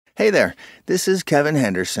Hey there, this is Kevin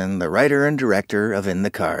Henderson, the writer and director of In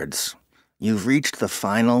the Cards. You've reached the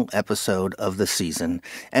final episode of the season,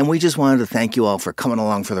 and we just wanted to thank you all for coming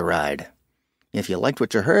along for the ride. If you liked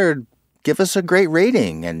what you heard, give us a great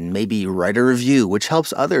rating and maybe write a review, which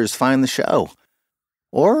helps others find the show.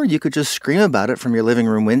 Or you could just scream about it from your living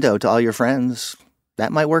room window to all your friends.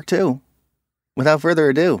 That might work too. Without further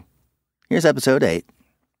ado, here's episode 8.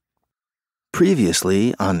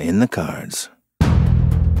 Previously on In the Cards.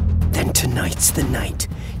 Then tonight's the night.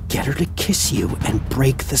 Get her to kiss you and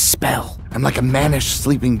break the spell. I'm like a mannish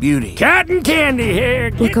sleeping beauty. Cotton candy here.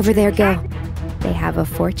 Look over there, Gil. They have a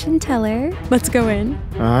fortune teller. Let's go in.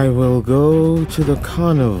 I will go to the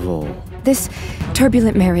carnival. This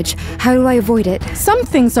turbulent marriage, how do I avoid it? Some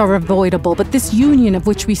things are avoidable, but this union of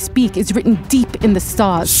which we speak is written deep in the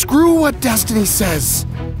stars. Screw what Destiny says.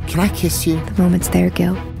 Can I kiss you? The moment's there,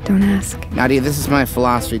 Gil. Don't ask. Nadia, this is my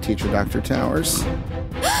philosophy teacher, Dr. Towers.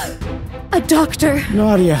 A doctor!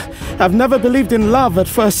 Nadia, I've never believed in love at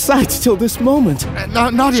first sight till this moment.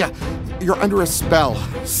 Nadia, you're under a spell.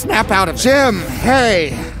 Snap out of it. Jim,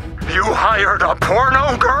 hey! You hired a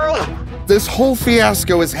porno girl? This whole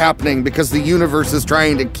fiasco is happening because the universe is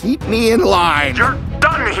trying to keep me in line. You're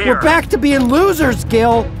done here! We're back to being losers,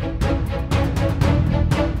 Gil.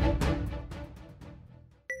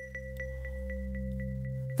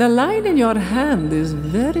 The line in your hand is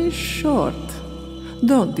very short.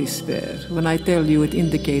 Don't despair when I tell you it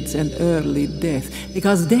indicates an early death,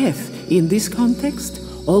 because death, in this context,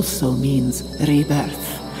 also means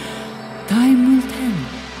rebirth. Time will tell.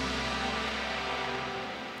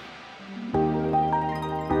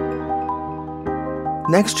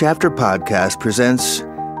 Next Chapter Podcast presents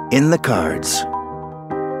In the Cards.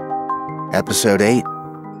 Episode 8,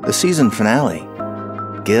 the season finale,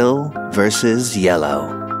 Gil versus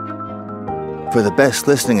Yellow. For the best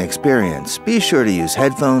listening experience, be sure to use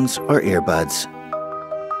headphones or earbuds.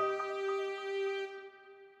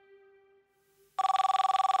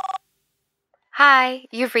 Hi,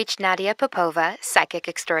 you've reached Nadia Popova, psychic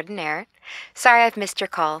extraordinaire. Sorry I've missed your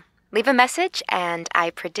call. Leave a message, and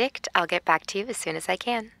I predict I'll get back to you as soon as I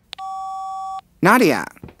can. Nadia,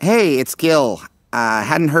 hey, it's Gil.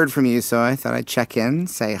 Hadn't heard from you, so I thought I'd check in,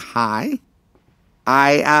 say hi.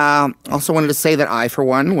 I also wanted to say that I, for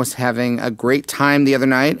one, was having a great time the other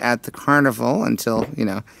night at the carnival until,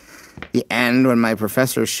 the end when my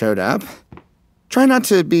professor showed up. Try not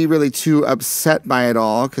to be really too upset by it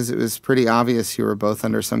all, because it was pretty obvious you were both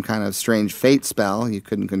under some kind of strange fate spell you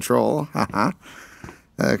couldn't control. Haha.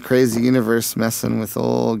 The crazy universe messing with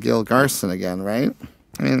old Gil Garson again, right?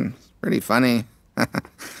 I mean, it's pretty funny.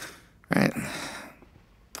 Right?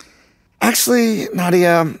 Actually,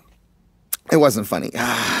 Nadia, it wasn't funny.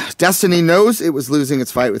 Destiny knows it was losing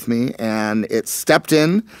its fight with me, and it stepped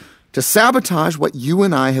in to sabotage what you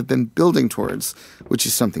and I have been building towards, which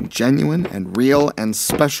is something genuine and real and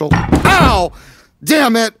special. Ow!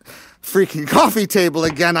 Damn it! Freaking coffee table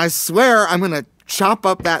again. I swear I'm gonna chop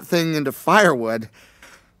up that thing into firewood.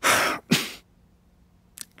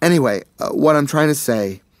 Anyway, what I'm trying to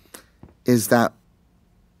say is that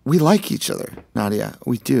we like each other, Nadia.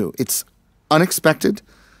 We do. It's unexpected,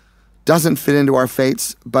 doesn't fit into our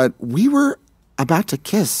fates, but we were about to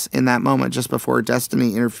kiss in that moment just before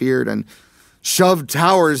Destiny interfered and shoved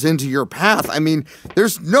Towers into your path. I mean,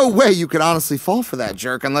 there's no way you could honestly fall for that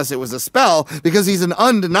jerk unless it was a spell, because he's an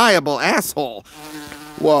undeniable asshole.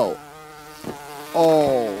 Whoa.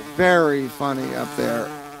 Oh, very funny up there.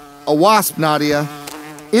 A wasp, Nadia.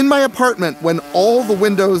 In my apartment when all the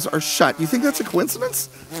windows are shut. You think that's a coincidence?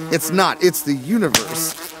 It's not. It's the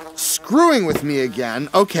universe screwing with me again.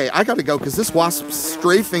 Okay, I gotta go because this wasp's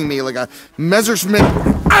strafing me like a Messerschmitt.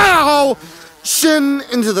 Ow! Shin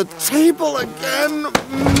into the table again.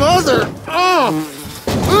 Mother.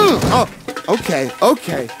 Oh.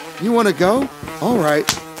 Okay. You want to go? All right.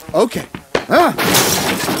 Okay. Ha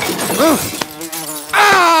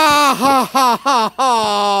ha ha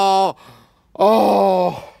ha!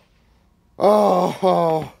 Oh.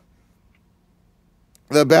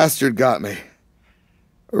 The bastard got me.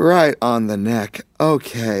 Right on the neck.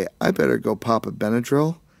 Okay, I better go pop a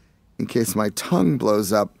Benadryl in case my tongue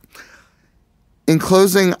blows up. In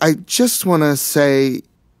closing, I just want to say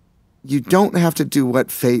you don't have to do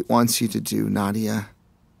what fate wants you to do, Nadia.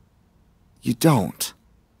 You don't.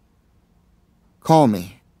 Call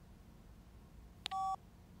me.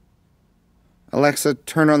 Alexa,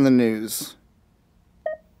 turn on the news.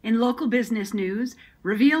 In local business news,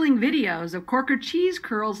 revealing videos of Corker Cheese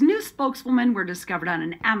Curl's new spokeswoman were discovered on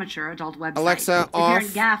an amateur adult website. Alexa, the off.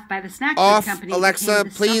 Apparent gaffe by the snack Off. company. Alexa,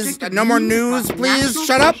 please. No more news, please. National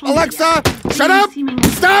Shut up, social Alexa. media, Shut up. seemingly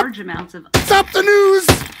Stop. large amounts of Stop the news.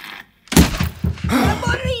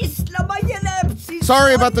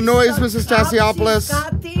 sorry about the noise, Mrs. Tassiopoulos.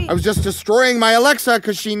 I was just destroying my Alexa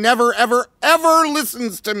because she never, ever, ever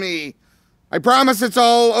listens to me. I promise it's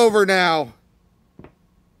all over now.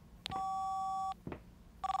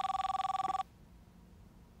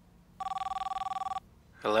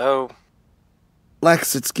 Hello?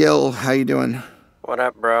 Lex, it's Gil. How you doing? What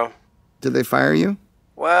up, bro? Did they fire you?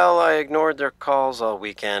 Well, I ignored their calls all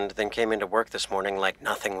weekend, then came into work this morning like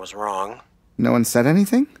nothing was wrong. No one said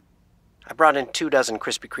anything? I brought in 24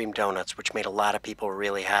 Krispy Kreme donuts, which made a lot of people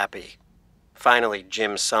really happy. Finally,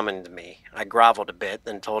 Jim summoned me. I groveled a bit,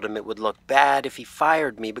 then told him it would look bad if he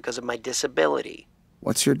fired me because of my disability.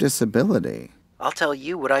 What's your disability? I'll tell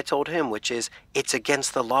you what I told him, which is, it's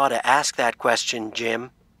against the law to ask that question,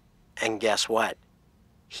 Jim. And guess what?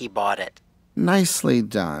 He bought it. Nicely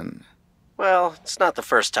done. Well, it's not the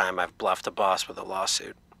first time I've bluffed a boss with a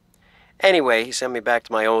lawsuit. Anyway, he sent me back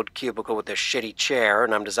to my old cubicle with this shitty chair,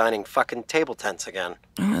 and I'm designing fucking table tents again.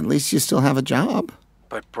 At least you still have a job.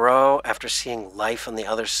 But bro, after seeing life on the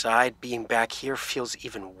other side, being back here feels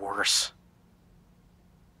even worse.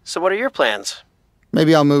 So what are your plans?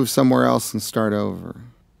 Maybe I'll move somewhere else and start over.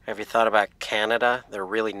 Have you thought about Canada? They're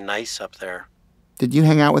really nice up there. Did you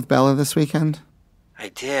hang out with Bella this weekend? I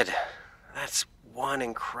did. That's one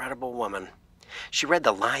incredible woman. She read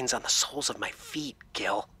the lines on the soles of my feet,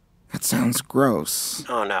 Gil. That sounds gross.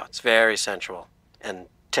 Oh no, it's very sensual and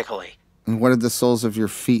tickly. And what did the soles of your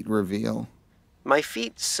feet reveal? My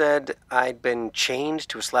feet said I'd been chained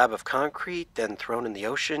to a slab of concrete, then thrown in the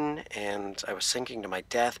ocean, and I was sinking to my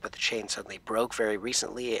death, but the chain suddenly broke very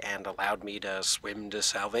recently and allowed me to swim to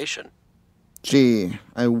salvation. Gee,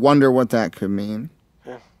 I wonder what that could mean.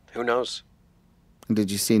 Who knows? Did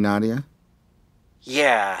you see Nadia?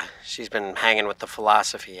 Yeah, she's been hanging with the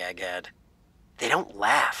philosophy egghead. They don't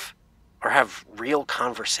laugh or have real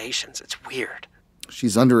conversations. It's weird.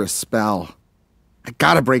 She's under a spell. I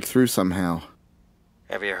gotta break through somehow.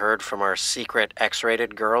 Have you heard from our secret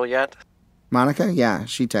X-rated girl yet? Monica? Yeah,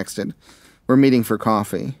 she texted. We're meeting for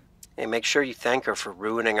coffee. Hey, make sure you thank her for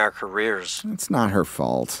ruining our careers. It's not her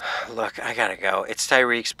fault. Look, I gotta go. It's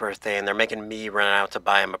Tyreek's birthday, and they're making me run out to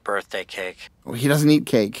buy him a birthday cake. Well, he doesn't eat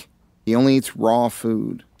cake. He only eats raw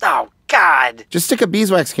food. Oh, God! Just stick a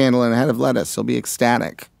beeswax candle in a head of lettuce. He'll be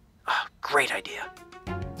ecstatic. Oh, great idea.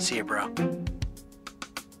 See you, bro.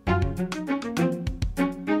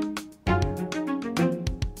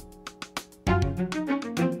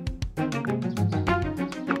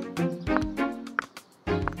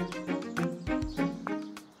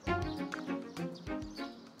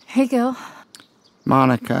 Hey, Gil.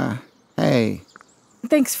 Monica, hey.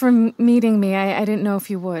 Thanks for meeting me. I didn't know if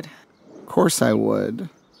you would. Of course I would.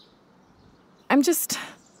 I'm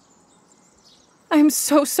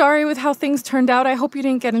so sorry with how things turned out. I hope you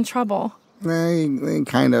didn't get in trouble. They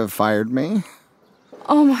kind of fired me.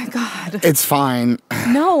 Oh my God. It's fine.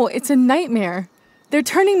 No, it's a nightmare. They're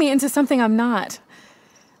turning me into something I'm not.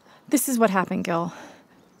 This is what happened, Gil.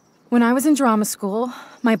 When I was in drama school,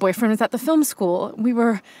 my boyfriend was at the film school. We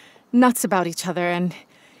were nuts about each other, and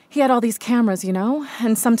he had all these cameras, you know?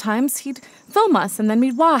 And sometimes he'd film us, and then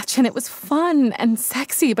we'd watch, and it was fun and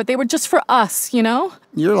sexy, but they were just for us, you know?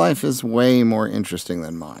 Your life is way more interesting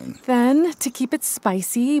than mine. Then, to keep it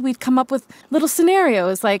spicy, we'd come up with little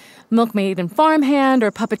scenarios like Milkmaid and Farmhand,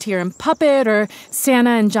 or Puppeteer and Puppet, or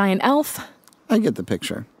Santa and Giant Elf. I get the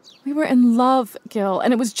picture. We were in love, Gil,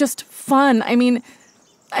 and it was just fun. I mean,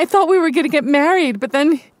 I thought we were going to get married, but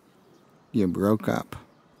then... You broke up.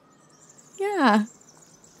 Yeah.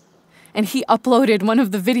 And he uploaded one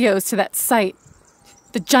of the videos to that site,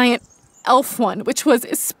 the Giant Elf one, which was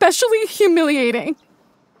especially humiliating.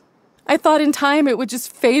 I thought in time it would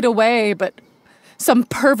just fade away, but some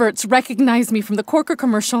perverts recognized me from the Corker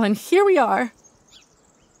commercial, and here we are.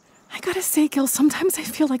 I gotta say, Gil, sometimes I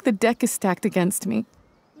feel like the deck is stacked against me.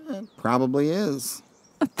 It probably is.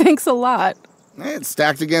 Thanks a lot. It's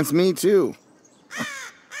stacked against me, too.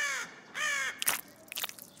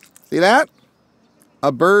 See that?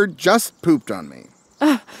 A bird just pooped on me.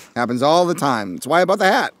 Happens all the time. That's why I bought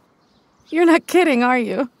the hat. You're not kidding, are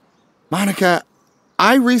you? Monica,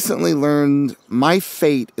 I recently learned my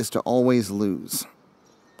fate is to always lose.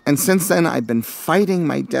 And since then, I've been fighting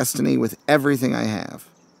my destiny with everything I have.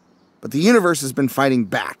 But the universe has been fighting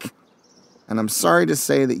back. And I'm sorry to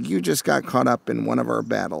say that you just got caught up in one of our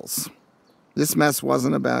battles. This mess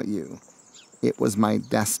wasn't about you. It was my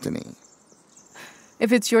destiny.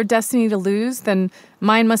 If it's your destiny to lose, then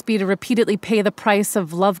mine must be to repeatedly pay the price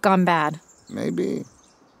of love gone bad. Maybe.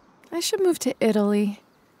 I should move to Italy.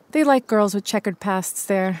 They like girls with checkered pasts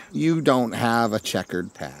there. You don't have a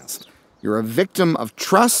checkered past. You're a victim of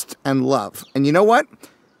trust and love. And you know what?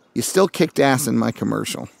 You still kicked ass in my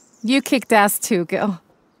commercial. You kicked ass too, Gil.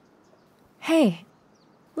 Hey,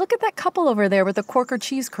 look at that couple over there with the Corker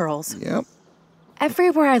cheese curls. Yep.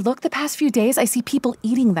 Everywhere I look the past few days, I see people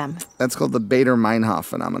eating them. That's called the Bader-Meinhof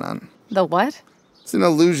phenomenon. The what? It's an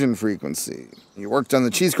illusion frequency. You worked on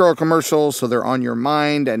the cheese curl commercial, so they're on your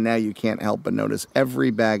mind, and now you can't help but notice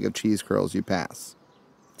every bag of cheese curls you pass.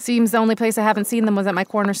 Seems the only place I haven't seen them was at my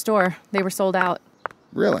corner store. They were sold out.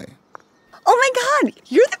 Really? Oh my God,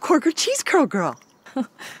 you're the Corker cheese curl girl.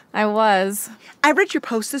 I was. I read your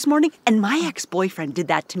post this morning, and my ex-boyfriend did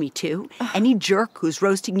that to me too. Any jerk who's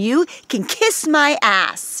roasting you can kiss my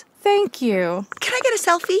ass. Thank you. Can I get a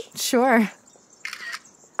selfie? Sure.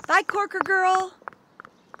 Bye, Corker girl.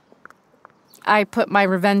 I put my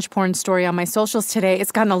revenge porn story on my socials today.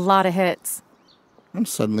 It's gotten a lot of hits. I'm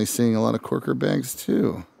suddenly seeing a lot of Corker bags,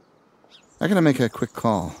 too. I gotta make a quick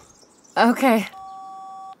call. Okay.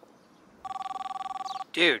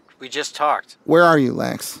 Dude, we just talked. Where are you,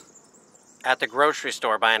 Lex? At the grocery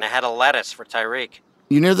store buying a head of lettuce for Tyreek.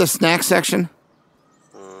 You near the snack section?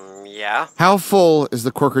 Yeah? How full is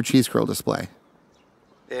the Corker cheese curl display?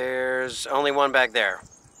 There's only one bag there.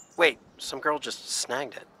 Wait, some girl just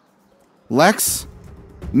snagged it. Lex,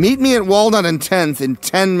 meet me at Walnut and 10th in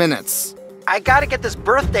 10 minutes. I gotta get this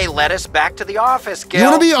birthday lettuce back to the office, Gil. You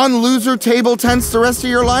wanna be on loser table tents the rest of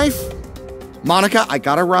your life? Monica, I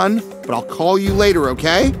gotta run, but I'll call you later,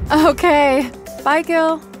 okay? Okay. Bye,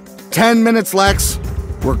 Gil. 10 minutes, Lex.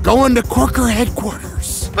 We're going to Corker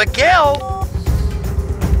headquarters. But Gil!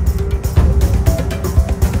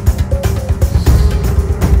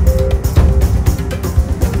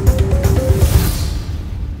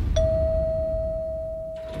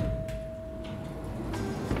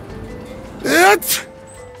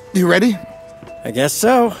 You ready? I guess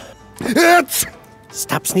so. It's...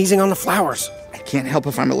 Stop sneezing on the flowers. I can't help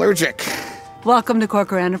if I'm allergic. Welcome to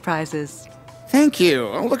Corker Enterprises. Thank you.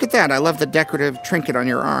 Oh, look at that. I love the decorative trinket on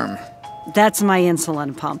your arm. That's my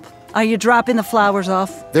insulin pump. Are you dropping the flowers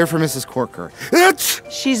off? They're for Mrs. Corker. It's...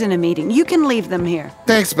 She's in a meeting. You can leave them here.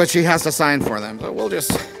 Thanks, but she has to sign for them, so we'll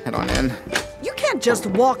just head on in. You can't just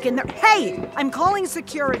walk in there. Hey, I'm calling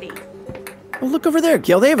security. Well, look over there,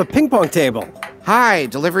 Gil. They have a ping pong table. Hi,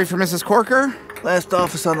 delivery for Mrs. Corker? Last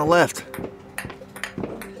office on the left.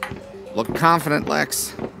 Look confident,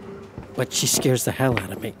 Lex. But she scares the hell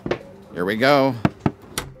out of me. Here we go.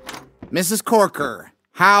 Mrs. Corker,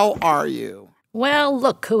 how are you? Well,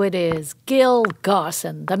 look who it is. Gil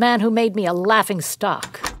Garson, the man who made me a laughing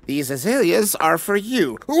stock. These azaleas are for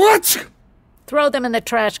you. What? Throw them in the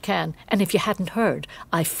trash can. And if you hadn't heard,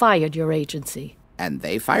 I fired your agency. And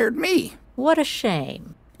they fired me. What a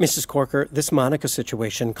shame. Mrs. Corker, this Monica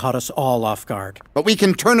situation caught us all off guard. But we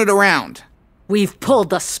can turn it around. We've pulled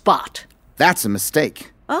the spot. That's a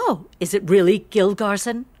mistake. Oh, is it really Gil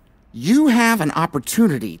Garson? You have an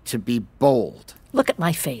opportunity to be bold. Look at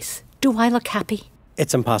my face. Do I look happy?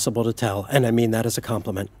 It's impossible to tell, and I mean that as a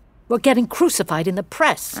compliment. We're getting crucified in the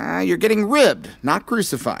press. You're getting ribbed, not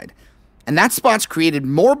crucified. And that spot's created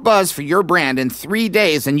more buzz for your brand in 3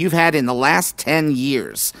 days than you've had in the last 10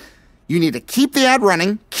 years. You need to keep the ad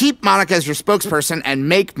running, keep Monica as your spokesperson, and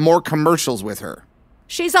make more commercials with her.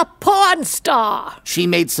 She's a porn star. She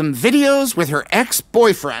made some videos with her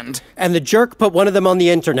ex-boyfriend. And the jerk put one of them on the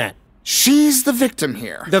internet. She's the victim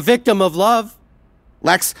here. The victim of love.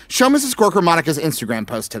 Lex, show Mrs. Corker Monica's Instagram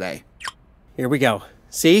post today. Here we go.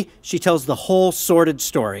 See? She tells the whole sordid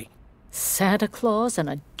story. Santa Claus and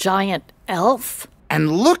a giant elf?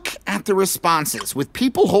 And look at the responses with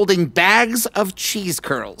people holding bags of cheese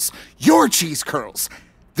curls. Your cheese curls.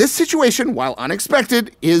 This situation, while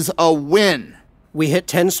unexpected, is a win. We hit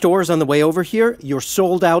 10 stores on the way over here. You're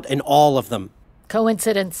sold out in all of them.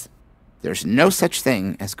 Coincidence? There's no such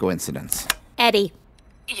thing as coincidence. Eddie.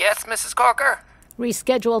 Yes, Mrs. Corker?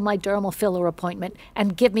 Reschedule my dermal filler appointment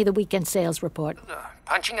and give me the weekend sales report.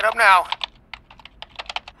 Punching it up now.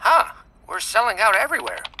 Huh. We're selling out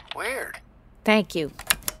everywhere. Weird. Thank you.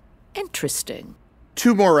 Interesting.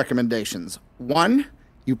 2 more recommendations. 1,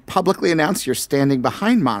 you publicly announce you're standing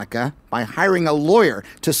behind Monica by hiring a lawyer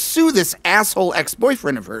to sue this asshole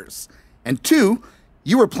ex-boyfriend of hers. And 2,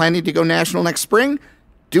 you were planning to go national next spring?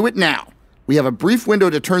 Do it now. We have a brief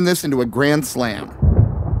window to turn this into a grand slam.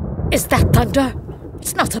 Is that thunder?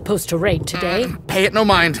 It's not supposed to rain today. Pay it no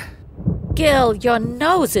mind. Gil, your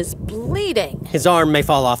nose is bleeding. His arm may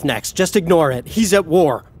fall off next. Just ignore it. He's at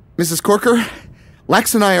war. Mrs. Corker,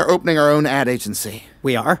 Lex and I are opening our own ad agency.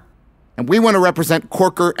 We are? And we want to represent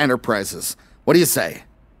Corker Enterprises. What do you say?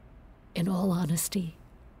 In all honesty,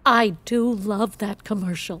 I do love that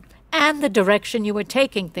commercial and the direction you were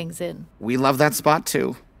taking things in. We love that spot,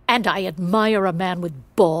 too. And I admire a man with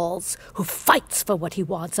balls, who fights for what he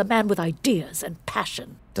wants, a man with ideas and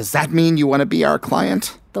passion. Does that mean you want to be our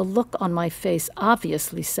client? The look on my face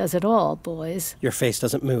obviously says it all, boys. Your face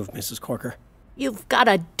doesn't move, Mrs. Corker. You've got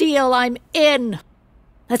a deal, I'm in.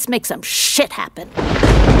 Let's make some shit happen.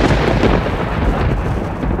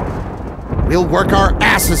 We'll work our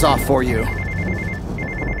asses off for you.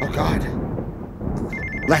 Oh, God.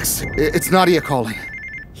 Lex, it's Nadia calling.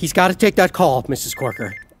 He's got to take that call, Mrs.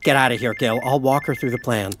 Corker. Get out of here, Gil. I'll walk her through the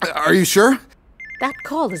plan. Are you sure? That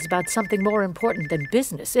call is about something more important than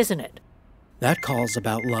business, isn't it? That call's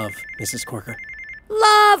about love, Mrs. Corker.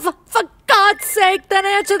 Love! For God's sake, then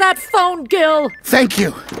answer that phone, Gil! Thank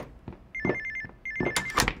you!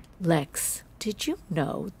 Lex, did you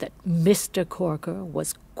know that Mr. Corker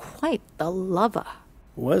was quite the lover?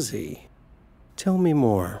 Was he? Tell me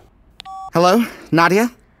more. Hello, Nadia?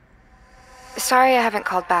 Sorry I haven't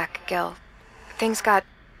called back, Gil. Things got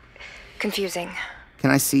confusing.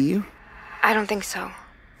 Can I see you? I don't think so.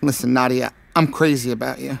 Listen, Nadia, I'm crazy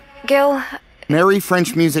about you. Gil... Merry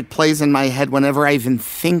French music plays in my head whenever I even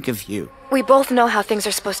think of you. We both know how things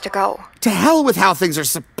are supposed to go. To hell with how things are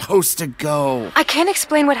supposed to go. I can't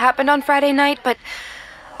explain what happened on Friday night, but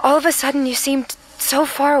all of a sudden you seemed so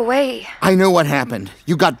far away. I know what happened.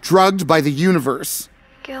 You got drugged by the universe.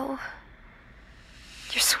 Gil,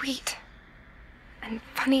 you're sweet and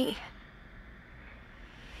funny.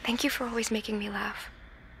 Thank you for always making me laugh.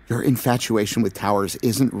 Your infatuation with Towers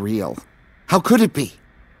isn't real. How could it be?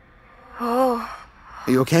 Oh.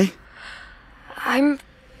 Are you okay? I'm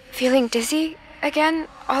feeling dizzy again,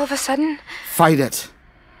 all of a sudden. Fight it.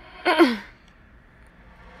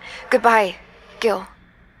 Goodbye, Gil.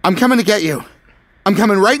 I'm coming to get you. I'm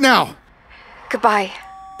coming right now. Goodbye.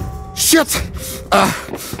 Shit!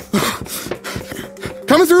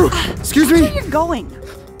 Coming through! Excuse me? Where are you going?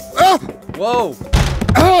 Oh! Whoa!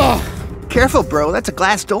 Oh! Careful, bro. That's a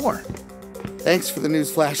glass door. Thanks for the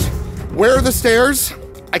news flash. Where are the stairs?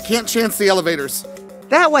 I can't chance the elevators.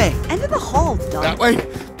 That way. End of the hall, Doug. That way?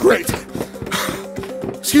 Great.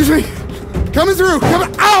 Excuse me. Coming through.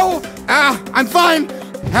 Coming. Ow! Ah, I'm fine.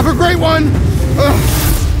 Have a great one.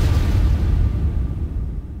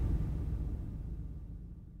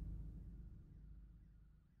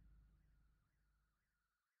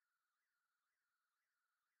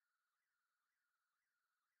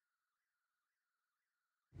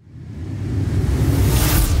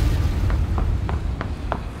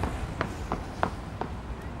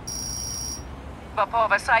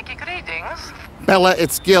 Popova Psychic Readings. Bella,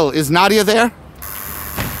 it's Gil. Is Nadia there?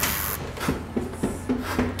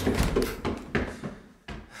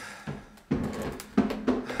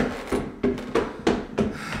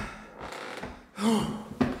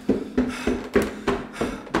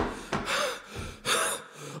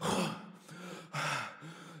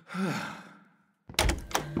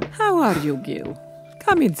 How are you, Gil?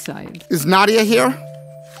 Come inside. Is Nadia here?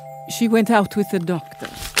 She went out with the doctor.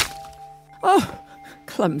 Oh,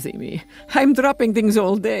 clumsy me. I'm dropping things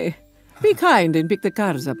all day. Be kind and pick the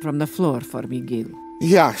cards up from the floor for me, Gil.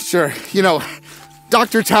 Yeah, sure. You know,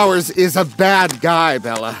 Dr. Towers is a bad guy,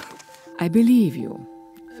 Bella. I believe you.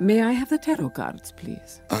 May I have the tarot cards,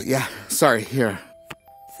 please? Oh, yeah. Sorry, here.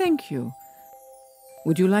 Thank you.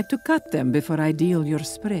 Would you like to cut them before I deal your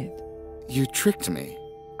spread? You tricked me.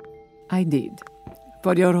 I did.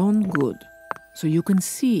 For your own good. So you can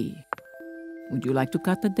see. Would you like to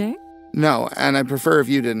cut the deck? No, and I prefer if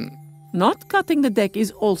you didn't. Not cutting the deck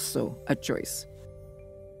is also a choice.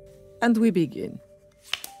 And we begin.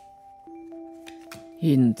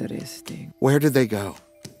 Interesting. Where did they go?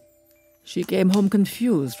 She came home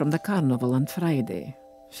confused from the carnival on Friday.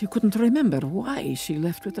 She couldn't remember why she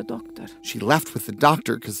left with the doctor. She left with the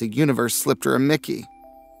doctor because the universe slipped her a Mickey.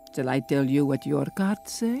 Shall I tell you what your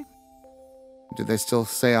cards say? Do they still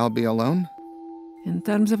say I'll be alone? In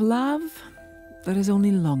terms of love, there is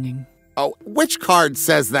only longing. Oh, which card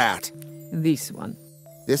says that? This one.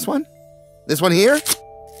 This one? This one here?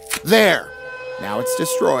 There. Now it's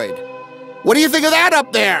destroyed. What do you think of that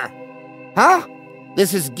up there? Huh?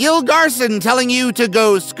 This is Gil Garson telling you to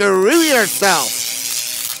go screw yourself.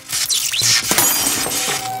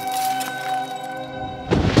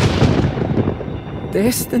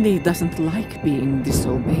 Destiny doesn't like being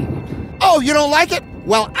disobeyed. Oh, you don't like it?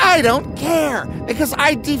 Well, I don't care, because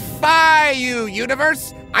I defy you,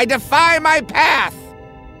 universe. I defy my path.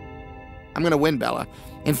 I'm gonna win, Bella.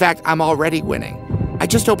 In fact, I'm already winning. I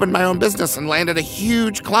just opened my own business and landed a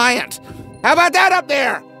huge client. How about that up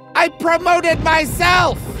there? I promoted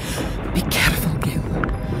myself. Be careful, Gil.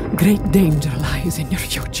 Great danger lies in your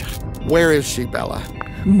future. Where is she, Bella?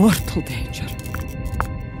 Mortal danger.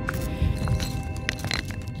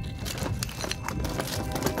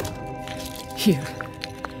 Here.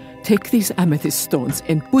 Take these amethyst stones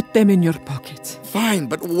and put them in your pocket. Fine,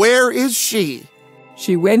 but where is she?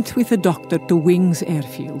 She went with the doctor to Wings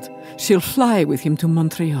Airfield. She'll fly with him to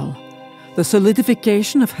Montreal. The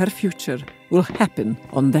solidification of her future will happen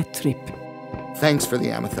on that trip. Thanks for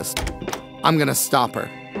the amethyst. I'm gonna stop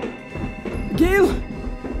her. Gil!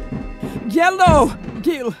 Yellow!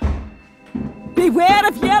 Gil! Beware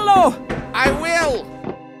of Yellow! I will!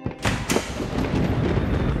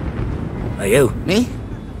 Are you? Me?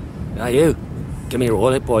 Are you? Give me your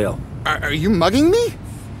wallet, boyo. Are you mugging me?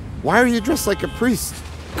 Why are you dressed like a priest?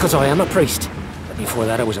 Because I am a priest. But before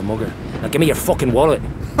that, I was a mugger. Now give me your fucking wallet.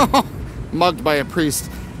 Mugged by a priest.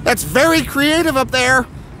 That's very creative up there.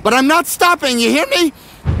 But I'm not stopping, you hear me?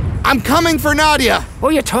 I'm coming for Nadia. Who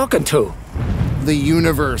are you talking to? The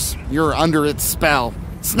universe. You're under its spell.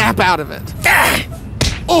 Snap out of it.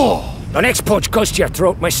 Oh! The next punch goes to your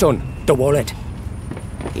throat, my son. The wallet.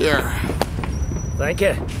 Here. Thank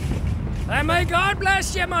you. And may God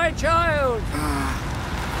bless you, my child.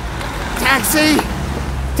 Taxi!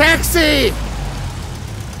 Taxi!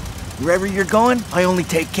 Wherever you're going, I only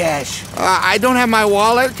take cash. I don't have my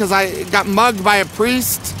wallet because I got mugged by a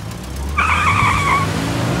priest.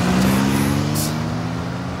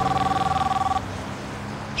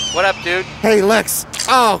 What up, dude? Hey, Lex.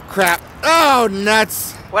 Oh, crap. Oh,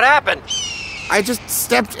 nuts. What happened? I just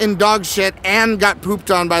stepped in dog shit and got pooped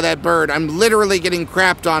on by that bird. I'm literally getting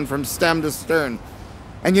crapped on from stem to stern.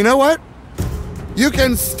 And you know what? You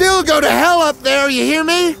can still go to hell up there, you hear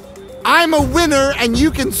me? I'm a winner and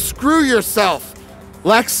you can screw yourself.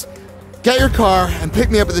 Lex, get your car and pick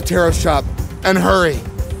me up at the tarot shop. And hurry.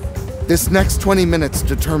 This next 20 minutes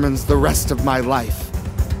determines the rest of my life.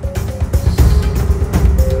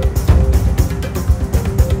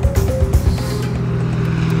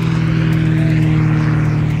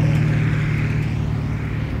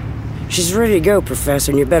 She's ready to go,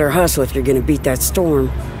 Professor, and you better hustle if you're gonna beat that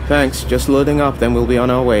storm. Thanks, just loading up, then we'll be on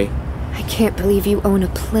our way. I can't believe you own a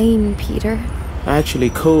plane, Peter. I actually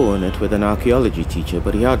co-own it with an archaeology teacher,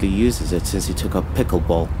 but he hardly uses it since he took up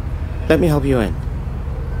pickleball. Let me help you in.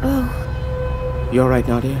 Oh. You alright,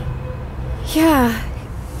 Nadia? Yeah.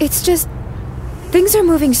 It's just... things are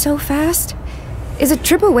moving so fast. Is a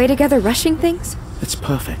trip away together rushing things? It's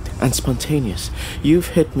perfect and spontaneous. You've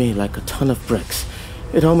hit me like a ton of bricks.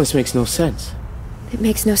 It almost makes no sense. It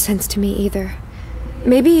makes no sense to me either.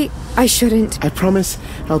 Maybe I shouldn't. I promise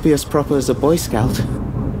I'll be as proper as a Boy Scout.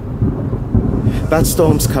 That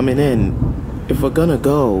storm's coming in. If we're gonna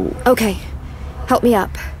go... Okay. Help me up.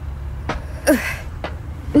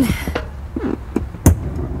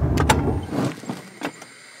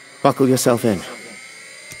 Buckle yourself in.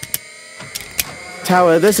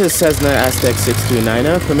 Tower, this is Cessna Aztec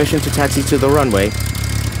 629er. Permission to taxi to the runway.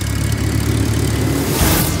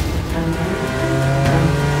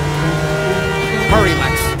 Hurry,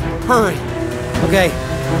 Lex. Hurry. Okay,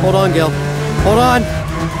 hold on, Gil. Hold on.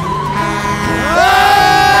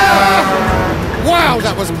 Ah! Wow,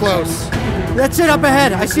 that was close. That's it up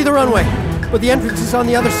ahead. I see the runway, but the entrance is on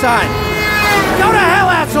the other side. Go to hell,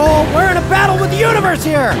 asshole! We're in a battle with the universe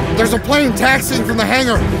here! There's a plane taxiing from the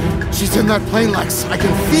hangar. She's in that plane, Lex. I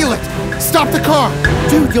can feel it. Stop the car.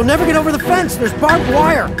 Dude, you'll never get over the fence. There's barbed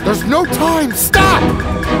wire. There's no time. Stop!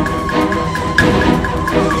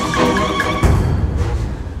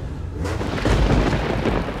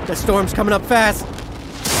 The storm's coming up fast.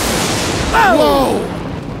 Oh! Whoa!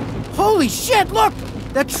 Holy shit, look!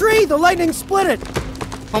 That tree, the lightning split it!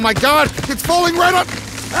 Oh my god, it's falling right on...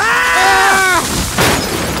 Ah!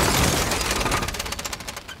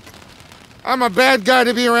 I'm a bad guy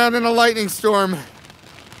to be around in a lightning storm.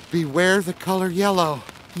 Beware the color yellow.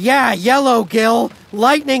 Yeah, yellow, Gil.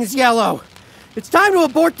 Lightning's yellow. It's time to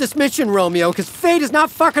abort this mission, Romeo, because fate is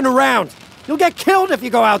not fucking around. You'll get killed if you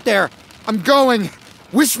go out there. I'm going.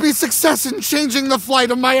 Wish me success in changing the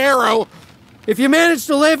flight of my arrow. If you manage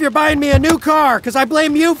to live, you're buying me a new car, because I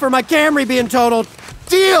blame you for my Camry being totaled.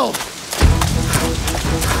 Deal!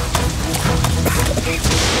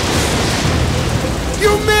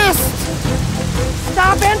 You missed!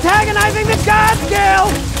 Stop antagonizing the gods,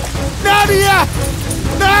 Gil! Nadia!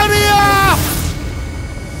 Nadia!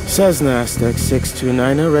 Cessna Aztec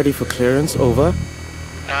 629er, ready for clearance, over.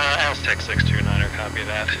 Aztec 629er, copy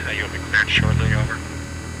that. You'll be cleared shortly, over.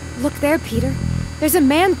 Look there, Peter. There's a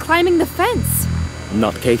man climbing the fence.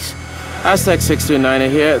 Nutcase. Aztec 629er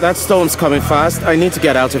here. That storm's coming fast. I need to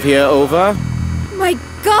get out of here, over. My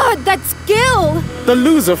God, that's Gil! The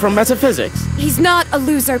loser from metaphysics. He's not a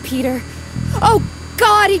loser, Peter. Oh,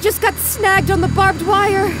 God, he just got snagged on the barbed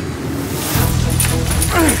wire.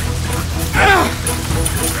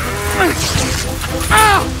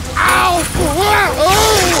 Ow!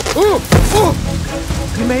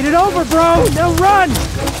 made it over, bro! Now run!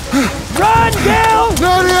 Run, Gil!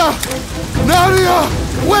 Nadia! Nadia!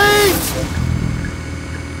 Wait!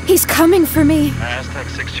 He's coming for me. Aztec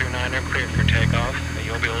 629 are cleared for takeoff.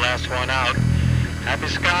 You'll be the last one out. Happy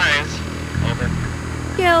skies. Over.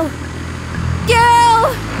 Gil!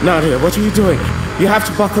 Gil! Nadia, what are you doing? You have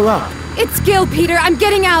to buckle up. It's Gil, Peter. I'm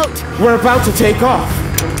getting out. We're about to take off.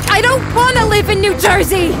 I don't want to live in New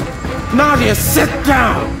Jersey. Nadia, sit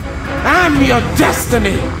down. I'm your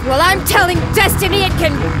destiny. Well, I'm telling Destiny it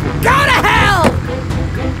can go to hell.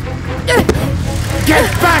 Get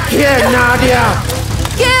back here, Nadia.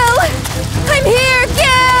 Gil! I'm here,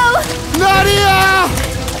 Gil! Nadia!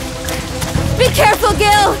 Be careful,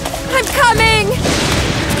 Gil! I'm coming!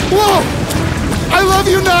 Whoa! I love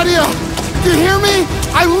you, Nadia! Do you hear me?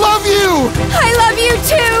 I love you! I love you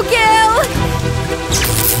too, Gil!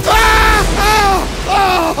 Ah! Ah!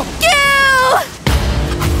 Ah! Gil!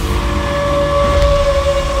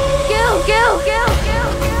 Gil!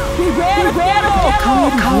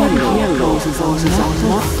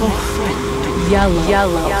 Yellow. Gil!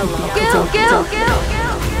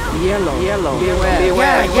 Yellow.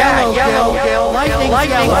 Beware, yellow. Lightning's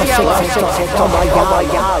yellow. Gil!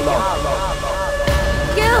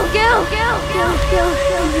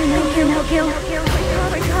 I'm here now, Gil.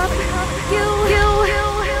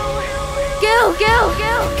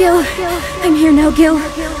 Wake up. Gil! I'm here now, Gil.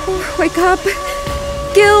 Wake up.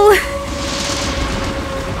 Gil!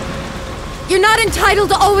 You're not entitled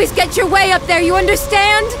to always get your way up there, you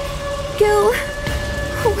understand? Gil.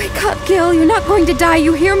 Wake up, Gil. You're not going to die,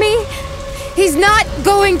 you hear me? He's not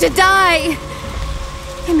going to die!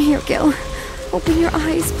 I'm here, Gil. Open your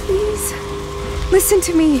eyes, please. Listen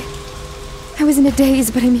to me. I was in a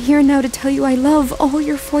daze, but I'm here now to tell you I love all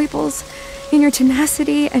your foibles. In your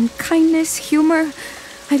tenacity and kindness, humor.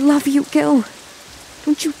 I love you, Gil.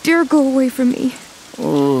 Don't you dare go away from me.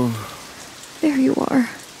 Oh. There you are.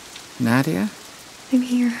 Nadia? I'm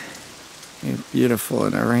here. You're beautiful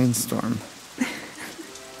in a rainstorm.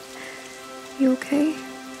 You okay?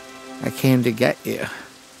 I came to get you.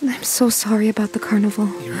 I'm so sorry about the carnival.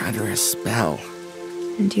 You're under a spell.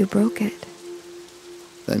 And you broke it.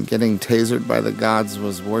 Then getting tasered by the gods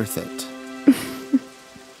was worth it.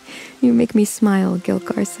 You make me smile, Gil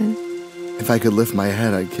Garson. If I could lift my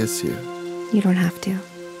head, I'd kiss you. You don't have to.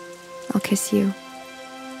 I'll kiss you.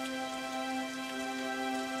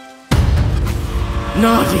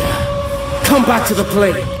 Nadia, come back to the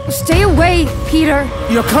plane. Stay away, Peter.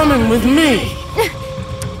 You're coming with me.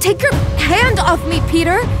 Take your hand off me,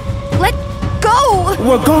 Peter. Let go.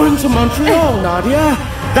 We're going to Montreal, Nadia.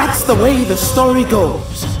 That's the way the story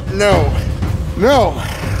goes. No.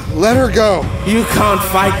 Let her go. You can't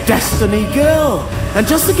fight destiny, girl. And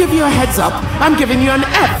just to give you a heads up, I'm giving you an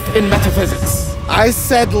F in metaphysics. I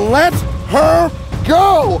said let her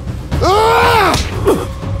go. Ah!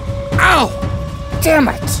 Ow! Damn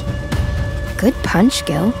it. Good punch,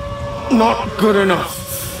 Gil. Not good enough.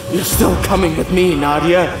 You're still coming with me,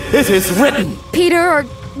 Nadia. It is written. Peter, or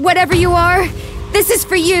whatever you are, this is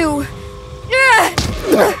for you.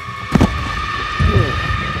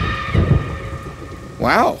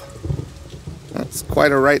 Wow. That's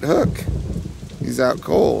quite a right hook. He's out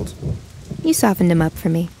cold. You softened him up for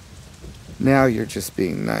me. Now you're just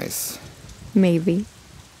being nice. Maybe.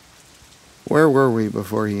 Where were we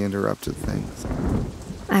before he interrupted things?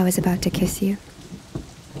 I was about to kiss you.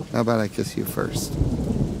 How about I kiss you first?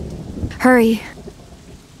 Hurry.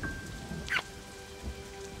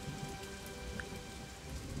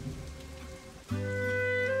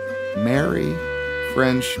 Merry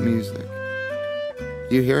French music.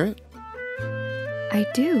 Do you hear it? I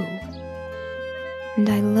do. And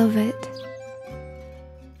I love it.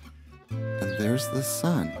 And there's the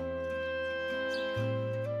sun.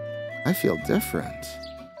 I feel different.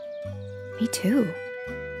 Me too.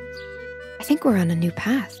 I think we're on a new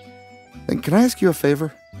path. Then can I ask you a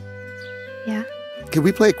favor? Yeah? Could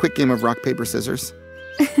we play a quick game of rock, paper, scissors?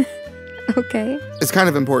 Okay. It's kind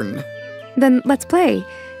of important. Then let's play.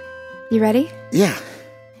 You ready? Yeah.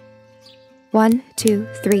 1, 2,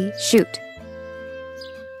 3, shoot.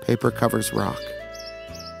 Paper covers rock.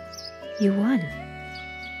 You won.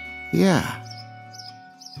 Yeah.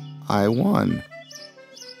 I won.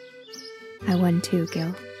 I won too,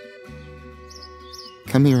 Gil.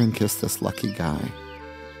 Come here and kiss this lucky guy.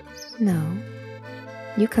 No.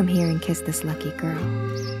 You come here and kiss this lucky girl.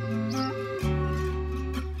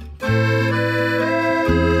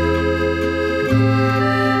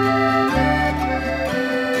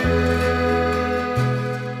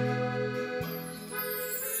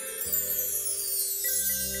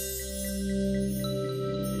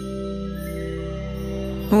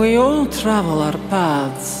 We all travel our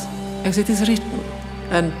paths as it is written,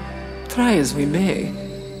 and try as we may,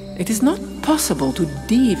 it is not possible to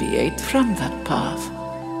deviate from that path.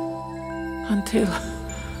 Until,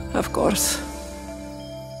 of course,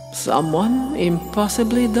 someone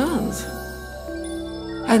impossibly does.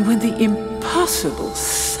 And when the impossible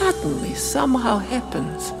suddenly somehow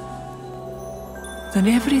happens, then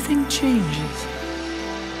everything changes.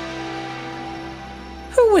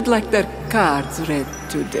 Who would like their cards read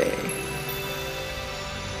today?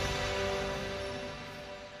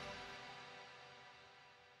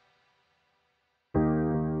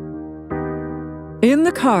 In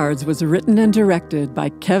the Cards was written and directed by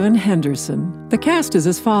Kevin Henderson. The cast is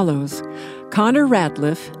as follows: Connor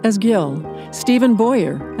Ratliff as Gil, Stephen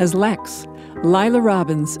Boyer as Lex, Lila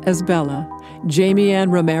Robbins as Bella, Jamie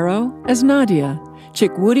Ann Romero as Nadia,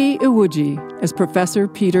 Chikwudi Iwuji as Professor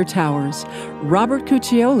Peter Towers, Robert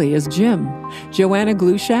Cuccioli as Jim, Joanna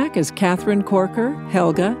Glushak as Catherine Corker,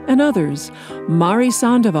 Helga, and others, Mari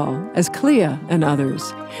Sandoval as Clea and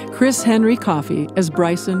others, Chris Henry Coffey as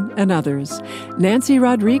Bryson and others, Nancy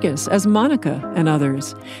Rodriguez as Monica and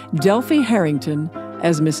others, Delphi Harrington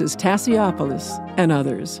as Mrs. Tassiopolis and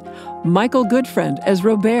others, Michael Goodfriend as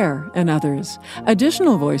Robert and others.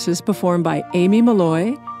 Additional voices performed by Amy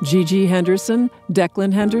Malloy, Gigi Henderson,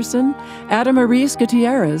 Declan Henderson, Adam Maurice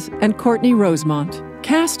Gutierrez, and Courtney Rosemont.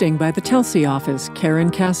 Casting by the Telsey Office, Karen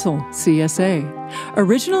Castle, CSA.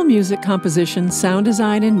 Original music composition, sound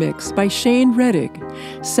design, and mix by Shane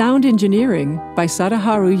Reddig. Sound engineering by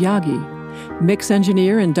Sadaharu Yagi. Mix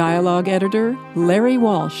engineer and dialogue editor, Larry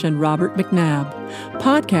Walsh and Robert McNabb.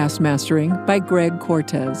 Podcast mastering by Greg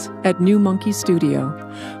Cortez at New Monkey Studio.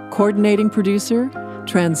 Coordinating producer,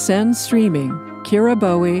 Transcend Streaming, Kira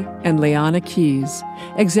Bowie and Leanna Keys.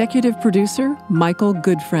 Executive producer, Michael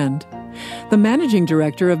Goodfriend. The managing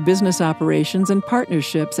director of business operations and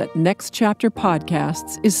partnerships at Next Chapter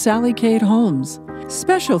Podcasts is Sally Kate Holmes.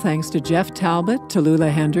 Special thanks to Jeff Talbot,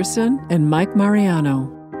 Tallulah Henderson, and Mike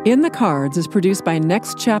Mariano. In the Cards is produced by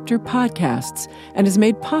Next Chapter Podcasts and is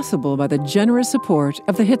made possible by the generous support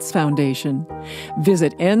of the Hits Foundation.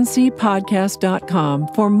 Visit ncpodcast.com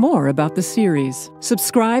for more about the series.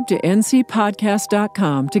 Subscribe to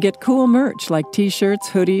ncpodcast.com to get cool merch like t-shirts,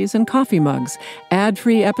 hoodies, and coffee mugs,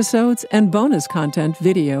 ad-free episodes, and bonus content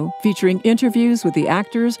video featuring interviews with the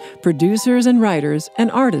actors, producers, and writers and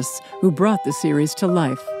artists who brought the series to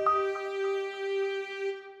life.